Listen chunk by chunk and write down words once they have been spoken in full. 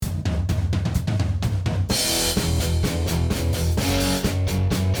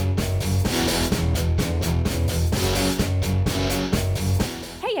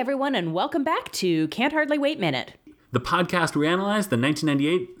everyone, and welcome back to Can't Hardly Wait Minute. The podcast where we analyze the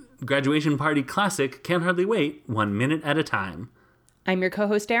 1998 graduation party classic Can't Hardly Wait 1 minute at a time. I'm your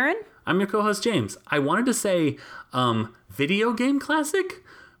co-host, Aaron. I'm your co-host, James. I wanted to say video game classic,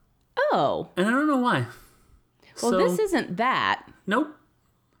 Oh. and I don't know why. Well, this isn't that. Nope.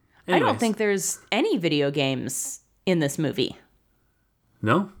 I don't think there's any video games in this movie.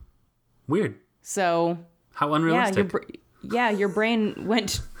 No? Weird. So, How unrealistic. your brain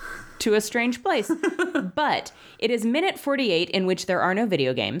went to a strange place. But it is minute 48 in which there are no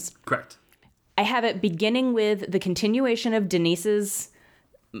video games. Correct. I have it beginning with the continuation of Denise's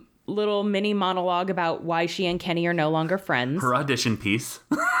little mini monologue about why she and Kenny are no longer friends. Her audition piece.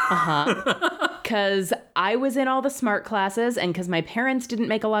 Because I was in all the smart classes, and because my parents didn't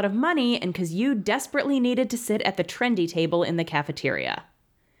make a lot of money, and because you desperately needed to sit at the trendy table in the cafeteria.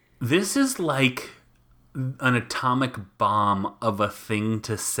 This is like an atomic bomb of a thing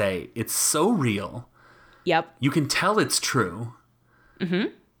to say. It's so real. Yep. You can tell it's true.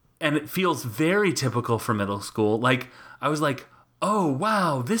 Mm-hmm. And it feels very typical for middle school. Like, I was like, oh,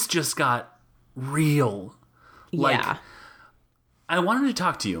 wow, this just got real. Yeah. I wanted to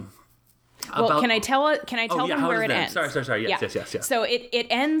talk to you. Well, can I tell them where it ends? Sorry. Yes. So it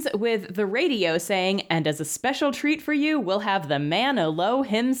ends with the radio saying, and as a special treat for you, we'll have the man Olo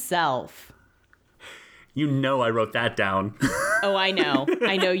himself. You know I wrote that down. Oh, I know.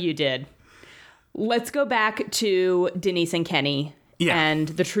 I know you did. Let's go back to Denise and Kenny and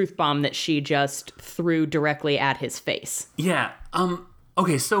the truth bomb that she just threw directly at his face. Yeah.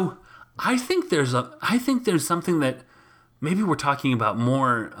 Okay, so I think there's something that maybe we're talking about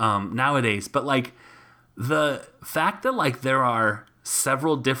more nowadays, but like the fact that like there are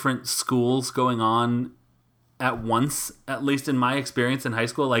several different schools going on at once, at least in my experience in high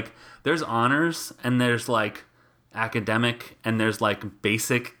school, like there's honors and there's like academic and there's like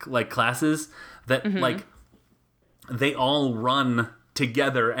basic like classes that like they all run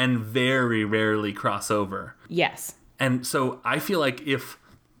together and very rarely cross over. Yes. And so I feel like if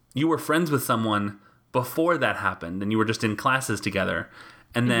you were friends with someone before that happened and you were just in classes together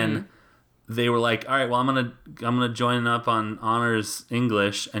and then they were like, all right, well, I'm going to join up on honors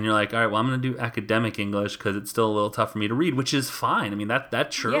English. And you're like, all right, well, I'm going to do academic English because it's still a little tough for me to read, which is fine. I mean,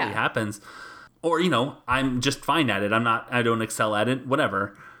 that surely happens. Or, you know, I'm just fine at it. I don't excel at it,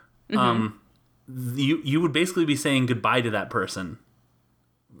 whatever. You would basically be saying goodbye to that person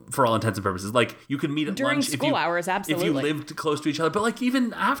for all intents and purposes. Like, you could meet at during lunch school hours, absolutely. If you lived close to each other. But like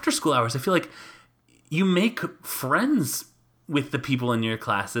even after school hours, I feel like you make friends with the people in your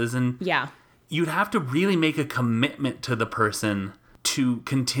classes, and you'd have to really make a commitment to the person to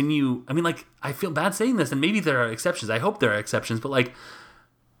continue. I mean, like, I feel bad saying this, and maybe there are exceptions. I hope there are exceptions, but like,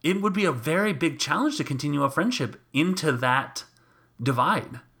 it would be a very big challenge to continue a friendship into that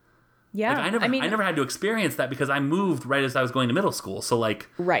divide. Yeah. Like, I never had to experience that because I moved right as I was going to middle school. So like,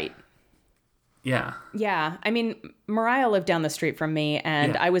 right. Yeah. Yeah. I mean, Mariah lived down the street from me,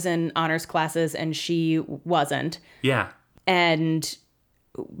 and I was in honors classes and she wasn't. Yeah.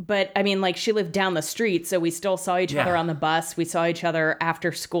 But I mean, like, she lived down the street, so we still saw each other on the bus. We saw each other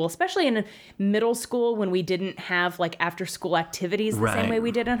after school, especially in middle school when we didn't have like after school activities the same way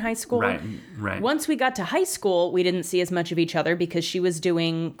we did in high school. Right. Once we got to high school, we didn't see as much of each other because she was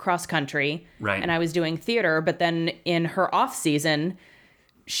doing cross country and I was doing theater. But then in her off season,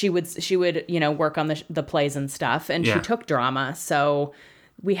 she would, you know, work on the plays and stuff, and she took drama. So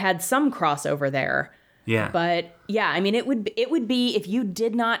we had some crossover there. Yeah. But yeah, I mean, it would be if you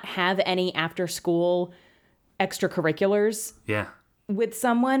did not have any after school extracurriculars with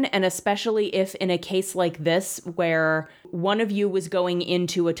someone, and especially if in a case like this where one of you was going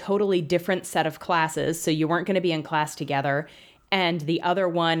into a totally different set of classes, so you weren't going to be in class together, and the other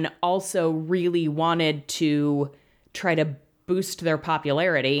one also really wanted to try to boost their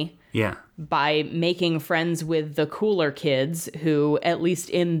popularity by making friends with the cooler kids who, at least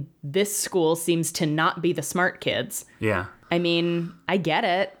in this school, seems to not be the smart kids. Yeah. I mean, I get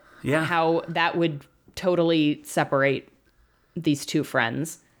it. Yeah. How that would totally separate these two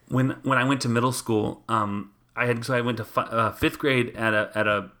friends. When I went to middle school, I went to fifth grade at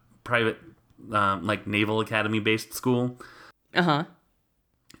a private like Naval Academy based school. And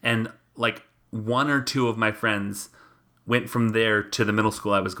like one or two of my friends went from there to the middle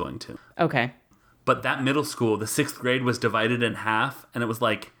school I was going to. Okay. But that middle school, the sixth grade was divided in half, and it was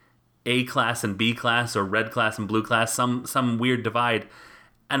like A class and B class, or red class and blue class, some weird divide.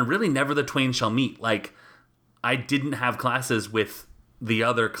 And really never the twain shall meet. Like, I didn't have classes with the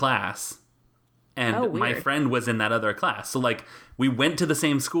other class, and my friend was in that other class. So like, we went to the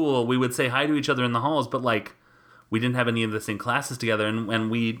same school, we would say hi to each other in the halls, but like, we didn't have any of the same classes together,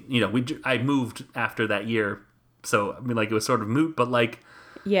 and we, I moved after that year, so I mean, like, it was sort of moot, but like,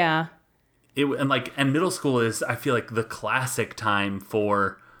 yeah, and middle school is, I feel like, the classic time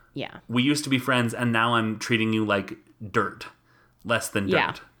for, we used to be friends, and now I'm treating you like dirt, less than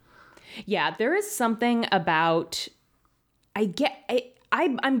dirt. Yeah, there is something about,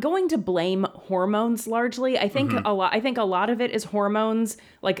 I'm going to blame hormones largely. I think a lot of it is hormones.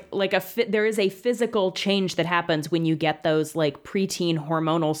 There is a physical change that happens when you get those like preteen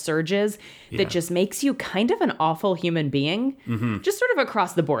hormonal surges that just makes you kind of an awful human being. Just sort of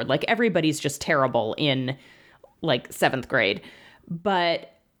across the board. Like, everybody's just terrible in like 7th grade. But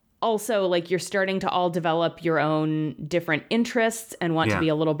also, like, you're starting to all develop your own different interests and want to be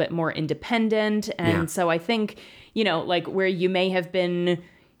a little bit more independent. And so I think, like, where you may have been,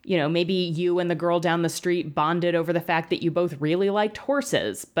 maybe you and the girl down the street bonded over the fact that you both really liked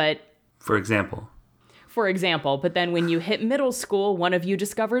horses, but... For example, but then when you hit middle school, one of you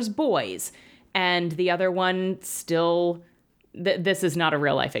discovers boys, and the other one still... This is not a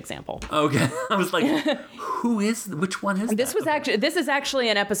real life example. Okay. I was like, which one is this? This is actually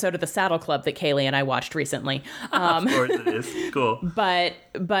an episode of the Saddle Club that Kaylee and I watched recently. Of course it is. Cool. But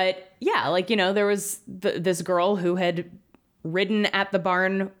yeah, like, there was this girl who had ridden at the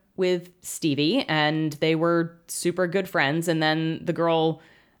barn with Stevie, and they were super good friends. And then the girl,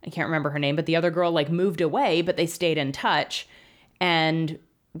 I can't remember her name, but the other girl like moved away, but they stayed in touch. And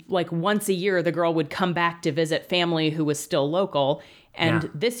like once a year, the girl would come back to visit family who was still local. And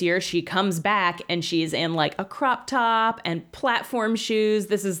this year she comes back and she's in like a crop top and platform shoes.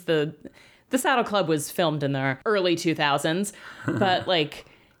 This is the Saddle Club was filmed in the early 2000s. But like,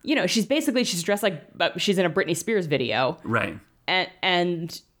 she's dressed like she's in a Britney Spears video. Right.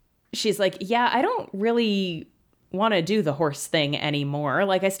 And she's like, yeah, I don't really want to do the horse thing anymore.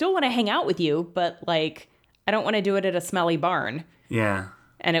 Like, I still want to hang out with you, but like, I don't want to do it at a smelly barn. Yeah.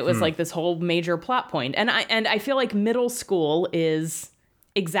 And it was like this whole major plot point. And I feel like middle school is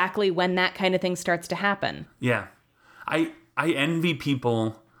exactly when that kind of thing starts to happen. Yeah. I envy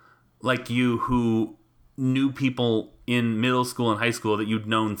people like you who knew people in middle school and high school that you'd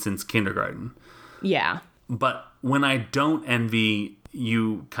known since kindergarten. Yeah. But when I don't envy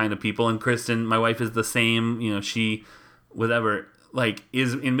you kind of people, and Kristen, my wife, is the same, she, whatever, like,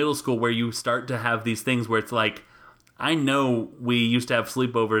 is in middle school where you start to have these things where it's like, I know we used to have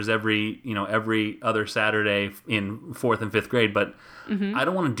sleepovers every other Saturday in 4th and 5th grade, but I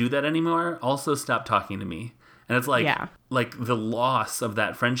don't want to do that anymore. Also, stop talking to me. And it's like, like the loss of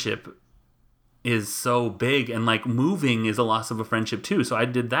that friendship is so big, and like moving is a loss of a friendship too. So I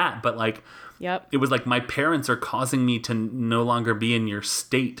did that, but like, it was like my parents are causing me to no longer be in your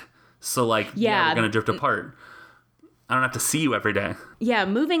state. So like, we're going to drift apart. I don't have to see you every day. Yeah,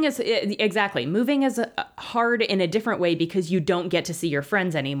 moving is hard in a different way because you don't get to see your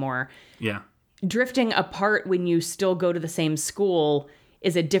friends anymore. Yeah. Drifting apart when you still go to the same school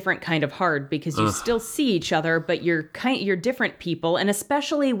is a different kind of hard because you still see each other, but you're different people, and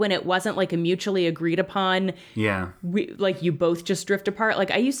especially when it wasn't like a mutually agreed upon. Yeah. Like you both just drift apart.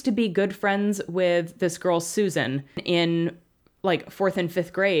 Like I used to be good friends with this girl Susan in like 4th and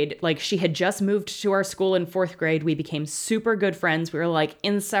 5th grade. Like she had just moved to our school in 4th grade. We became super good friends. We were like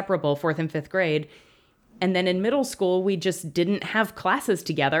inseparable 4th and 5th grade. And then in middle school, we just didn't have classes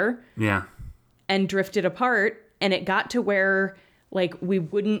together. Yeah. And drifted apart. And it got to where like we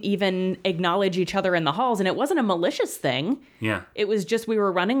wouldn't even acknowledge each other in the halls. And it wasn't a malicious thing. Yeah. It was just we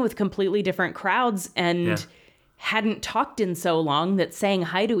were running with completely different crowds and hadn't talked in so long that saying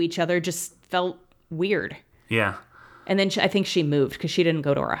hi to each other just felt weird. Yeah. And then I think she moved because she didn't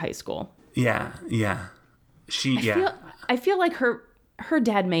go to our high school. Yeah, yeah. I feel like her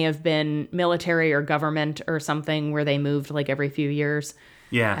dad may have been military or government or something where they moved like every few years.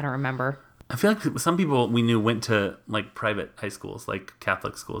 Yeah. I don't remember. I feel like some people we knew went to like private high schools, like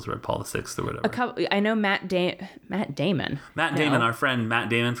Catholic schools, or Paul VI or whatever. I know Matt Damon. Matt Damon, our friend Matt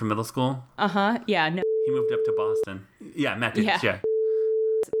Damon from middle school. Yeah. No. He moved up to Boston. Yeah, Matt Damon. Yeah.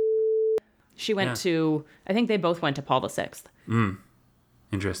 She went to, I think they both went to Paul VI.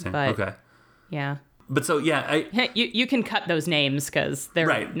 Interesting. But, okay. Yeah. But so, yeah. You can cut those names because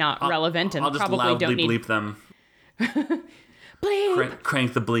they're not relevant and I'll just probably loudly don't need... bleep them. Bleep!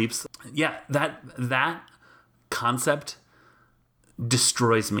 Crank the bleeps. Yeah, that concept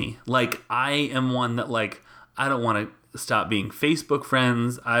destroys me. Like, I am one that, like, I don't want to stop being Facebook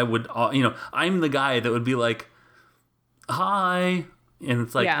friends. I would, I'm the guy that would be like, hi. And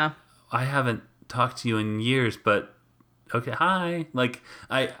it's like... Yeah. I haven't talked to you in years, but okay, hi. Like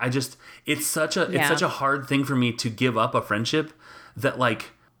I just it's such a hard thing for me to give up a friendship that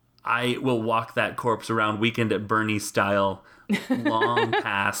like I will walk that corpse around Weekend at Bernie's style long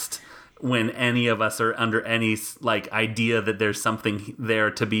past when any of us are under any like idea that there's something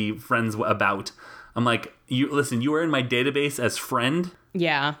there to be friends about. I'm like, you are in my database as friend.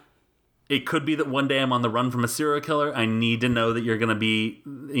 Yeah. It could be that one day I'm on the run from a serial killer. I need to know that you're going to be,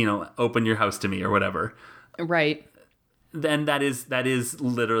 open your house to me or whatever. Right. Then that is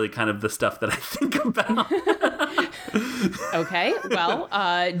literally kind of the stuff that I think about. Okay. Well,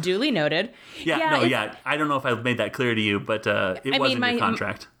 duly noted. Yeah. I don't know if I've made that clear to you, but it wasn't your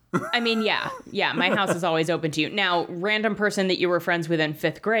contract. I mean, yeah. My house is always open to you. Now, random person that you were friends with in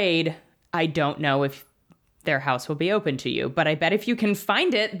 5th grade, I don't know if their house will be open to you. But I bet if you can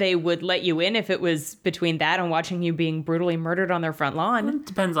find it, they would let you in if it was between that and watching you being brutally murdered on their front lawn. It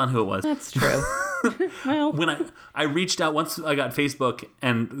depends on who it was. That's true. Well, when I reached out, once I got Facebook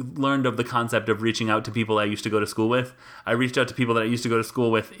and learned of the concept of reaching out to people I used to go to school with, I reached out to people that I used to go to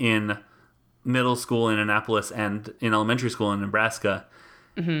school with in middle school in Annapolis and in elementary school in Nebraska.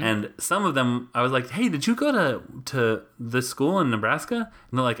 Mm-hmm. And some of them, I was like, hey, did you go to this school in Nebraska?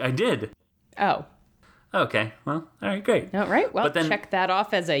 And they're like, I did. Oh. Okay, well, all right, great. All right, well, then, check that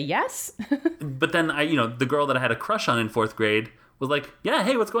off as a yes. But then the girl that I had a crush on in 4th grade was like, yeah,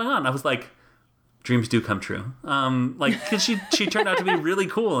 hey, what's going on? I was like, dreams do come true. Because she turned out to be really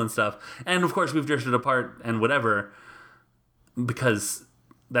cool and stuff. And of course, we've drifted apart and whatever, because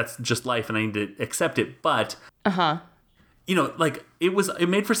that's just life and I need to accept it. But, it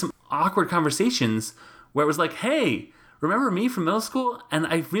made for some awkward conversations where it was like, hey, remember me from middle school? And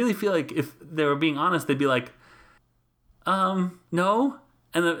I really feel like if they were being honest, they'd be like, no.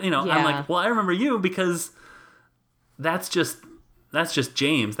 And I'm like, well, I remember you because that's just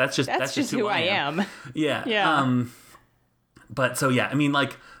James. That's just who I am. Yeah. Yeah. But so yeah, I mean,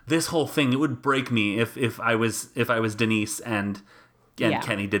 like this whole thing, it would break me if I was Denise and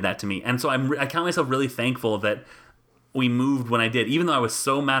Kenny did that to me. And so I count myself really thankful that we moved when I did, even though I was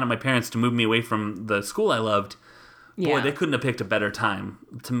so mad at my parents to move me away from the school I loved. Boy, they couldn't have picked a better time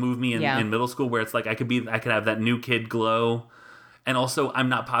to move me in middle school, where it's like I could have that new kid glow, and also I'm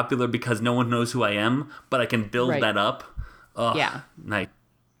not popular because no one knows who I am, but I can build that up. Ugh, yeah. Nice.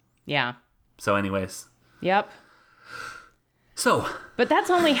 Yeah. So, anyways. Yep. So. But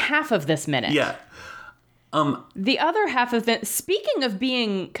that's only half of this minute. Yeah. The other half of it. Speaking of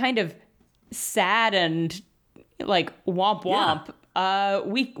being kind of sad and like womp womp,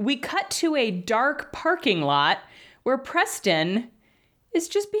 we cut to a dark parking lot where Preston is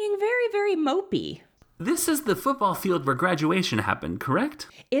just being very, very mopey. This is the football field where graduation happened, correct?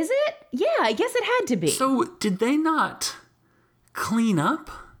 Is it? Yeah, I guess it had to be. So did they not clean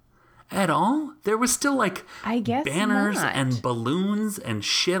up at all? There was still like banners and balloons and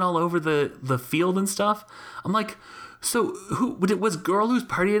shit all over the field and stuff. I'm like, so was girl whose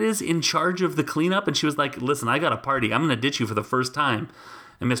party it is in charge of the cleanup? And she was like, listen, I got a party. I'm going to ditch you for the first time.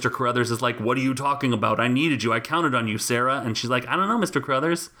 And Mr. Carruthers is like, what are you talking about? I needed you. I counted on you, Sarah. And she's like, I don't know, Mr.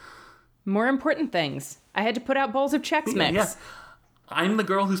 Carruthers. More important things. I had to put out bowls of Chex Mix. Yeah. I'm the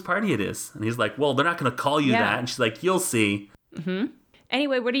girl whose party it is. And he's like, well, they're not going to call you that. And she's like, you'll see. Mm-hmm.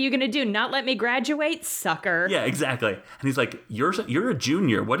 Anyway, what are you going to do? Not let me graduate, sucker? Yeah, exactly. And he's like, you're a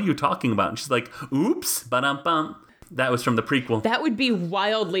junior. What are you talking about? And she's like, oops, ba-dum-bum. That was from the prequel. That would be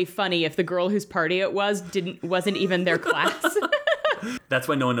wildly funny if the girl whose party it wasn't even their class. That's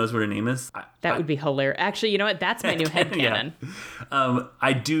why no one knows what her name is. That would be hilarious. Actually, you know what? That's my new headcanon. Yeah.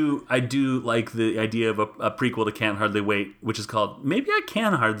 I do like the idea of a prequel to Can't Hardly Wait, which is called Maybe I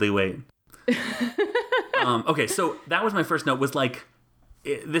Can Hardly Wait. Okay, so that was my first note, was like,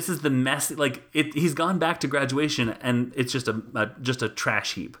 this is the mess. Like, he's gone back to graduation, and it's just a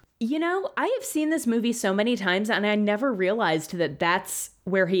trash heap. You know, I have seen this movie so many times, and I never realized that that's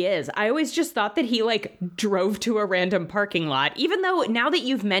where he is. I always just thought that he, like, drove to a random parking lot, even though now that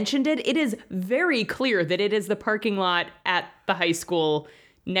you've mentioned it, it is very clear that it is the parking lot at the high school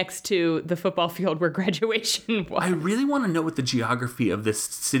next to the football field where graduation was. I really want to know what the geography of this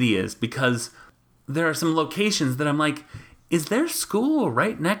city is, because there are some locations that I'm like, is their school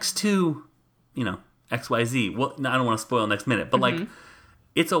right next to, XYZ? Well, I don't want to spoil next minute, but like,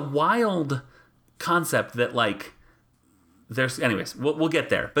 it's a wild concept that, like, anyways, we'll get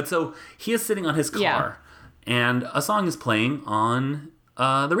there. But so he is sitting on his car, and a song is playing on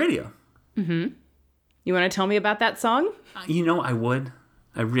the radio. Mm-hmm. You want to tell me about that song? I would.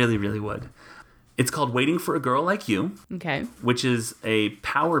 I really, really would. It's called Waiting for a Girl Like You. Okay. Which is a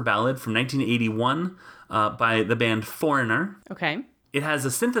power ballad from 1981 by the band Foreigner. Okay. It has a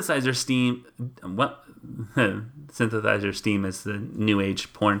synthesizer steam. What? Synthesizer steam is the new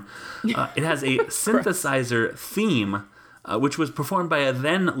age porn. It has a synthesizer theme which was performed by a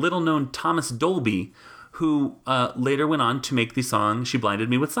then little-known Thomas Dolby, who later went on to make the song She Blinded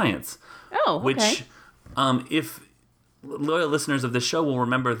Me with Science. Oh, okay. Which, if loyal listeners of this show will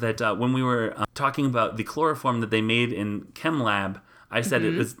remember that when we were talking about the chloroform that they made in Chem Lab, I said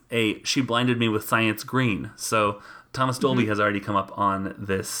it was She Blinded Me with Science Green. So Thomas Dolby has already come up on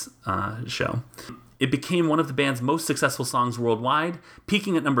this show. It became one of the band's most successful songs worldwide,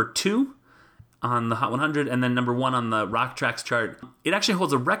 peaking at number 2 on the Hot 100 and then number 1 on the Rock Tracks chart. It actually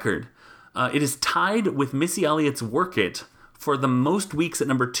holds a record. It is tied with Missy Elliott's Work It for the most weeks at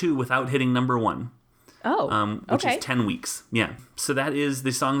number 2 without hitting number 1. Oh, which is 10 weeks. Yeah. So that is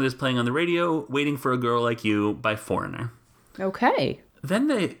the song that is playing on the radio, Waiting for a Girl Like You by Foreigner. Okay. Then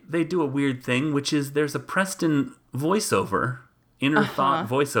they do a weird thing, which is there's a Preston voiceover, inner thought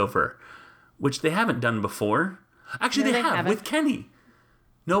voiceover, which they haven't done before. Actually, they have with Kenny.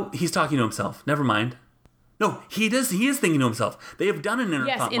 No, he's talking to himself. Never mind. No, he does. He is thinking to himself. They have done an inner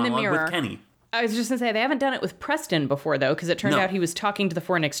thought in the monologue mirror. with Kenny. I was just going to say, they haven't done it with Preston before, though, because it turned out he was talking to the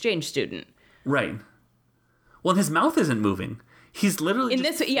foreign exchange student. Right. Well, his mouth isn't moving. He's literally in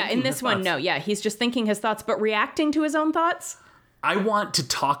this one, no. Yeah, he's just thinking his thoughts, but reacting to his own thoughts? I want to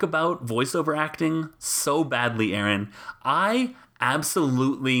talk about voiceover acting so badly, Aaron. I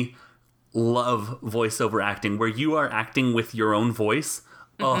absolutely love voiceover acting, where you are acting with your own voice.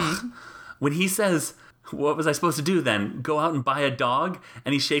 Ugh. When he says, what was I supposed to do then? Go out and buy a dog?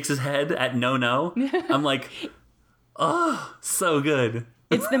 And he shakes his head at no. I'm like, oh, so good.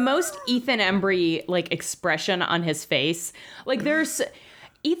 It's the most Ethan Embry, expression on his face.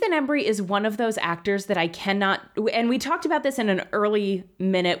 Ethan Embry is one of those actors that I cannot, and we talked about this in an early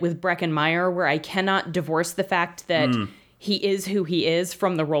minute with Breckin Meyer, where I cannot divorce the fact that he is who he is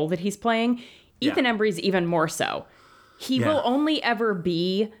from the role that he's playing. Ethan Embry's even more so. He will only ever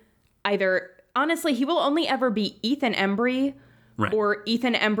be he will only ever be Ethan Embry or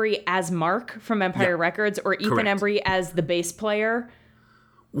Ethan Embry as Mark from Empire Records or Ethan Embry as the bass player.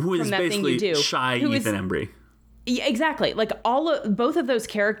 Who is basically shy Ethan Embry. Yeah, exactly. Both of those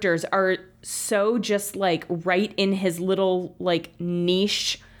characters are so just right in his little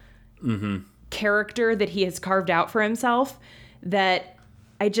niche character that he has carved out for himself, that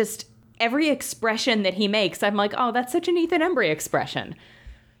every expression that he makes, I'm like, oh, that's such an Ethan Embry expression.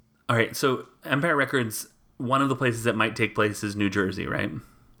 All right. So Empire Records, one of the places that might take place is New Jersey, right?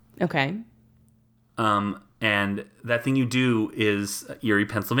 Okay. And that thing you do is Erie,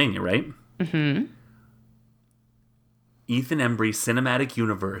 Pennsylvania, right? Mm-hmm. Ethan Embry Cinematic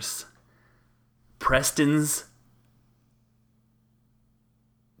Universe. Preston's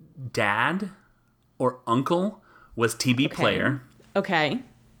dad or uncle was TB Player. Okay.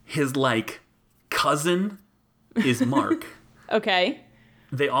 His cousin is Mark. Okay.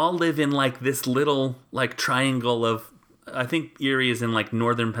 They all live in this little triangle of, I think Erie is in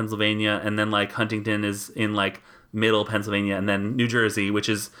northern Pennsylvania, and then Huntington is in middle Pennsylvania, and then New Jersey, which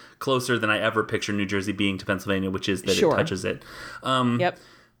is closer than I ever picture New Jersey being to Pennsylvania, which is that it touches it. Yep.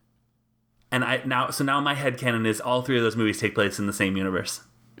 And now my headcanon is all 3 of those movies take place in the same universe.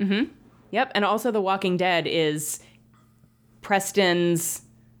 Mm-hmm. Yep. And also The Walking Dead is Preston's.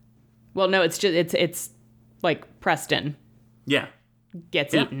 Well, no, it's Preston. Yeah.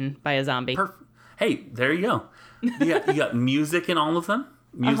 Gets eaten by a zombie. Hey, there you go. You got music in all of them.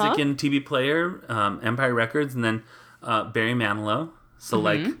 Music in TB Player, Empire Records, and then Barry Manilow. So,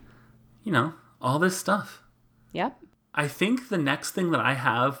 all this stuff. Yep. I think the next thing that I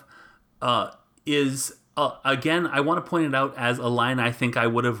have is, again, I want to point it out as a line I think I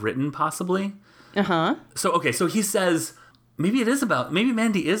would have written, possibly. Uh-huh. So he says, maybe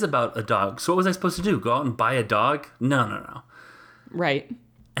Mandy is about a dog. So what was I supposed to do? Go out and buy a dog? No. Right.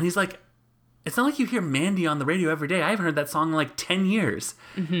 And he's like, it's not like you hear Mandy on the radio every day. I haven't heard that song in 10 years.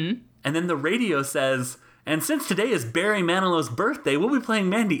 Mm-hmm. And then the radio says, and since today is Barry Manilow's birthday, we'll be playing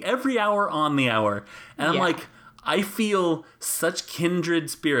Mandy every hour on the hour. And I'm like, I feel such kindred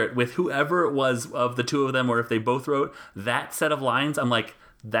spirit with whoever it was of the 2 of them, or if they both wrote that set of lines. I'm like,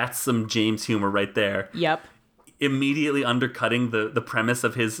 that's some James humor right there. Yep. Immediately undercutting the premise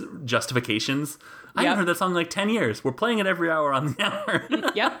of his justifications. I haven't heard that song in 10 years. We're playing it every hour on the hour.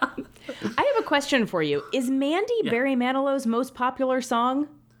 Yep. I have a question for you. Is Mandy Barry Manilow's most popular song?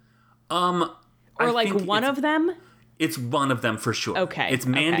 Or one of them? It's one of them for sure. Okay. It's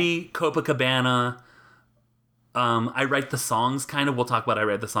Mandy, Copacabana. I write the songs, kind of. We'll talk about I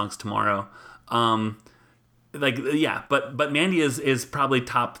write the songs tomorrow. But Mandy is probably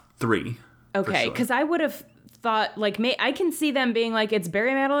top 3. Okay, because I would have thought, like, I can see them being like, it's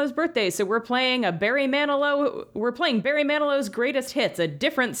Barry Manilow's birthday, so we're playing Barry Manilow's greatest hits, a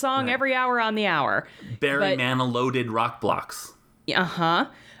different song every hour on the hour. Barry Manilow-loaded rock blocks. Uh-huh.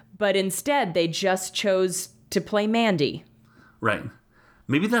 But instead, they just chose to play Mandy. Right.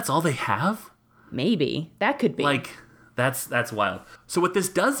 Maybe that's all they have? Maybe. That could be. Like, that's wild. So what this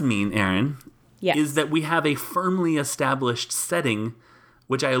does mean, Erin, is that we have a firmly established setting,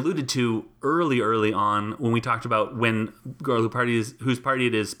 which I alluded to early on when we talked about when Girl Whose Party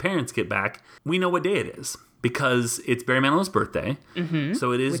It Is parents get back. We know what day it is because it's Barry Manilow's birthday. Mm-hmm.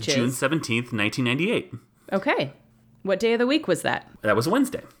 So it is June 17th, 1998. Okay. What day of the week was that? That was a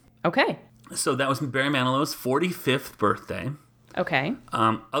Wednesday. Okay. So that was Barry Manilow's 45th birthday. Okay.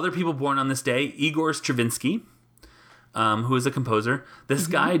 Other people born on this day, Igor Stravinsky, who is a composer. This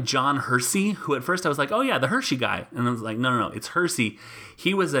guy, John Hersey, who at first I was like, oh yeah, the Hershey guy. And I was like, no, it's Hersey.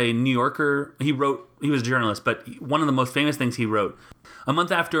 He was a New Yorker. He was a journalist, but one of the most famous things he wrote, a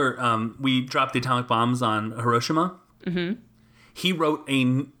month after we dropped the atomic bombs on Hiroshima, he wrote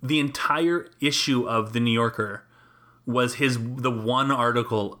the entire issue of the New Yorker was the one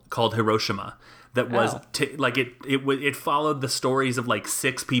article called Hiroshima that was it followed the stories of like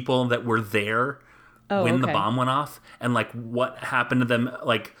 6 people that were there when the bomb went off and like what happened to them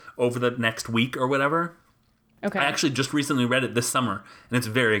like over the next week or whatever. Okay. I actually just recently read it this summer and it's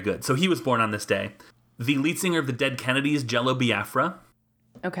very good. So he was born on this day. The lead singer of the Dead Kennedys, Jello Biafra.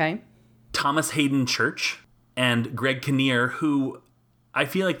 Okay. Thomas Hayden Church and Greg Kinnear, who I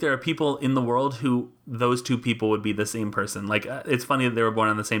feel like there are people in the world who those two people would be the same person. Like, it's funny that they were born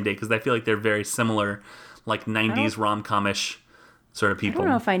on the same day because I feel like they're very similar, like 90s rom-com-ish sort of people. I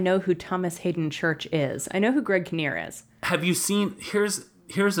don't know if I know who Thomas Hayden Church is. I know who Greg Kinnear is. Have you seen, here's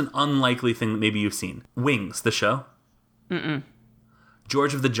an unlikely thing that maybe you've seen. Wings, the show? Mm-mm.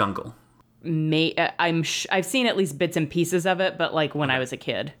 George of the Jungle. I've seen at least bits and pieces of it, but like when I was a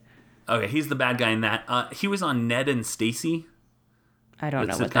kid. Okay, he's the bad guy in that. He was on Ned and Stacey. I don't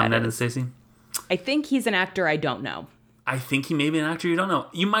know what that Ned is. And Stacey? I think he's an actor I don't know. I think he may be an actor you don't know.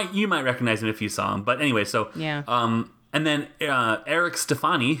 You might recognize him if you saw him. But anyway, so yeah. And then Eric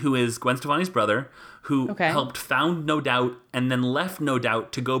Stefani, who is Gwen Stefani's brother, who helped found No Doubt and then left No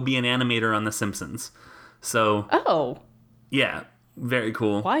Doubt to go be an animator on The Simpsons. So yeah, very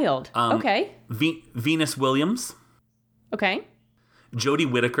cool. Wild. Okay. Venus Williams. Okay. Jodie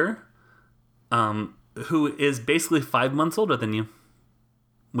Whittaker, who is basically 5 months older than you.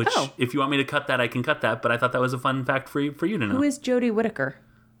 Which, if you want me to cut that, I can cut that. But I thought that was a fun fact for you to know. Who is Jodie Whittaker?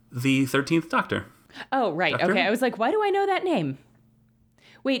 The 13th Doctor. Oh, right. Doctor? Okay. I was like, why do I know that name?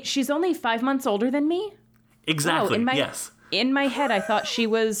 Wait, she's only 5 months older than me? Exactly, yes. In my head, I thought she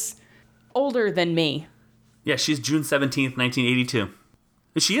was older than me. Yeah, she's June 17th, 1982.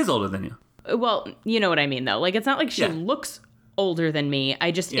 She is older than you. Well, you know what I mean, though. Like, it's not like she looks older than me.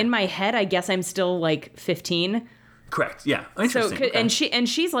 I just, in my head, I guess I'm still, like, 15. Correct. Yeah. Interesting. So, and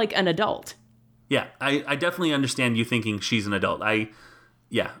she's like an adult. Yeah, I definitely understand you thinking she's an adult. I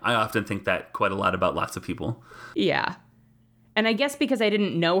often think that quite a lot about lots of people. Yeah. And I guess because I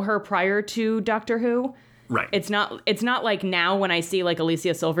didn't know her prior to Doctor Who. Right. It's not like now when I see like Alicia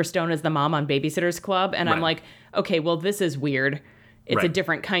Silverstone as the mom on Babysitter's Club and I'm like, okay, well, this is weird. It's a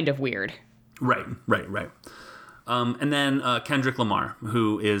different kind of weird. Right. And then Kendrick Lamar,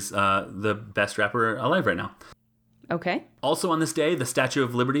 who is the best rapper alive right now. Okay. Also on this day, the Statue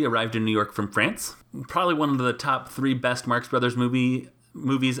of Liberty arrived in New York from France. Probably one of the top 3 best Marx Brothers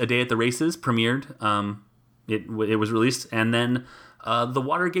movies, A Day at the Races, premiered. It was released. And then the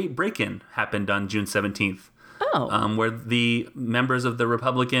Watergate break-in happened on June 17th. Oh. Where the members of the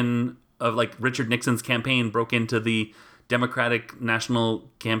Richard Nixon's campaign broke into the Democratic National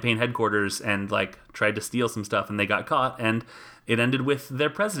Campaign headquarters and like tried to steal some stuff and they got caught and it ended with their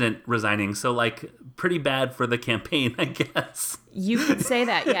president resigning. So like pretty bad for the campaign, I guess. You could say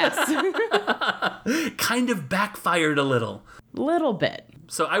that, yes. Kind of backfired a little. Little bit.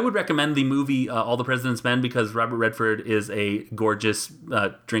 So I would recommend the movie All the President's Men because Robert Redford is a gorgeous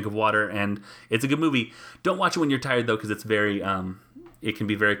drink of water and it's a good movie. Don't watch it when you're tired though because it's very, it can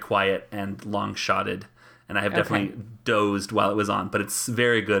be very quiet and long-shotted. And I have definitely dozed while it was on, but it's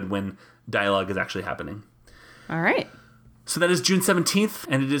very good when dialogue is actually happening. All right. So that is June 17th,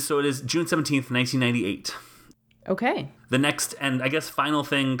 and it is June 17th, 1998. Okay. The next, and I guess final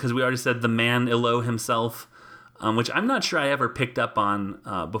thing, because we already said the man Ilo himself, which I'm not sure I ever picked up on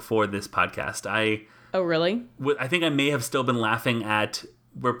before this podcast. Oh, really? I think I may have still been laughing at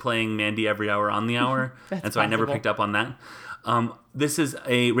we're playing Mandy every hour on the hour, and so possible. I never picked up on that. This is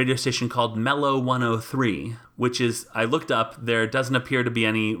a radio station called Mellow 103, which is, I looked up, there doesn't appear to be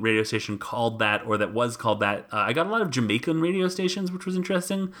any radio station called that or that was called that. I got a lot of Jamaican radio stations, which was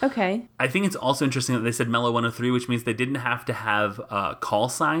interesting. Okay. I think it's also interesting that they said Mellow 103, which means they didn't have to have call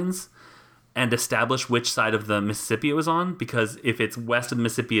signs and establish which side of the Mississippi it was on, because if it's west of the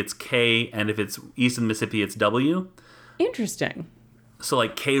Mississippi, it's K, and if it's east of the Mississippi, it's W. Interesting. So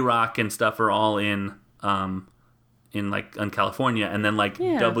like K-Rock and stuff are all in California, and then like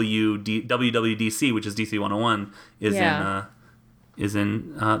WWDC, which is DC 101, is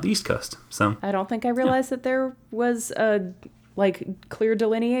in the East Coast. So I don't think I realized that there was a clear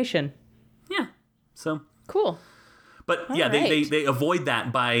delineation. Yeah. So cool. But they avoid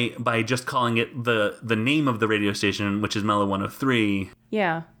that by just calling it the name of the radio station, which is Mellow 103.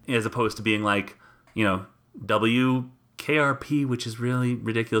 Yeah. As opposed to being like, WKRP, which is really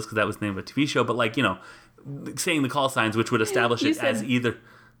ridiculous because that was the name of a TV show. But saying the call signs, which would establish it as either.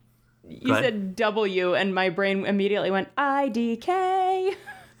 You said W, and my brain immediately went IDK.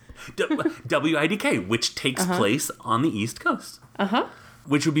 WIDK, which takes place on the East Coast.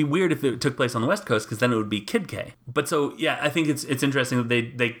 Which would be weird if it took place on the West Coast, because then it would be Kid K. But so, yeah, I think it's interesting that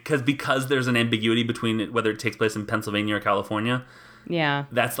they because there's an ambiguity between it, whether it takes place in Pennsylvania or California. Yeah.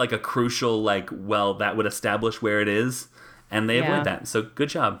 That's like a crucial, that would establish where it is. And they avoid that. So good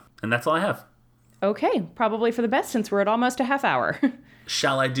job. And that's all I have. Okay. Probably for the best, since we're at almost a half hour.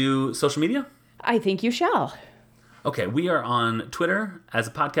 Shall I do social media? I think you shall. Okay. We are on Twitter as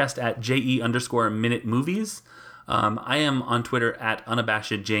a podcast at JE_Minute Movies. I am on Twitter at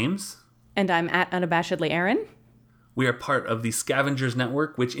unabashedjames. And I'm at unabashedly Aaron. We are part of the Scavengers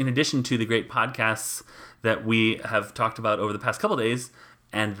Network, which, in addition to the great podcasts that we have talked about over the past couple of days,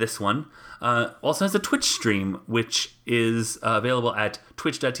 and this one, also has a Twitch stream, which is available at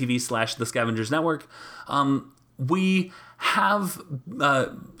twitch.tv/The Scavengers Network. We have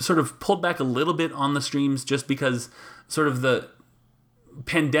sort of pulled back a little bit on the streams just because sort of the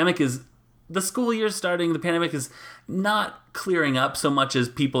pandemic is... The school year's starting, the pandemic is not clearing up so much as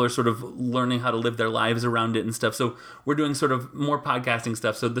people are sort of learning how to live their lives around it and stuff. So we're doing sort of more podcasting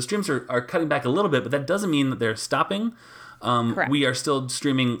stuff. So the streams are cutting back a little bit, but that doesn't mean that they're stopping. We are still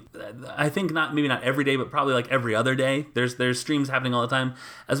streaming, I think maybe not every day, but probably every other day. There's streams happening all the time,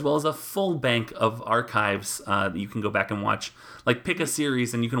 as well as a full bank of archives that you can go back and watch. Pick a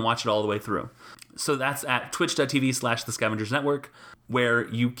series and you can watch it all the way through. So that's at twitch.tv/The Scavengers Network, where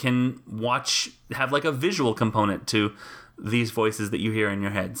you can have a visual component to these voices that you hear in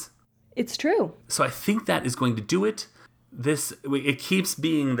your heads. It's true. So I think that is going to do it. It keeps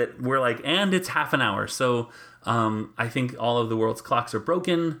being that we're and it's half an hour. So I think all of the world's clocks are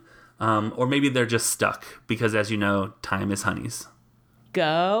broken, or maybe they're just stuck because, as you know, time is honeys.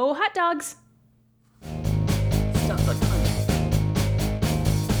 Go hot dogs. Stuff like honey.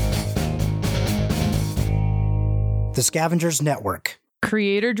 The Scavengers Network.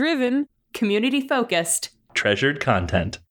 Creator-driven, community-focused, treasured content.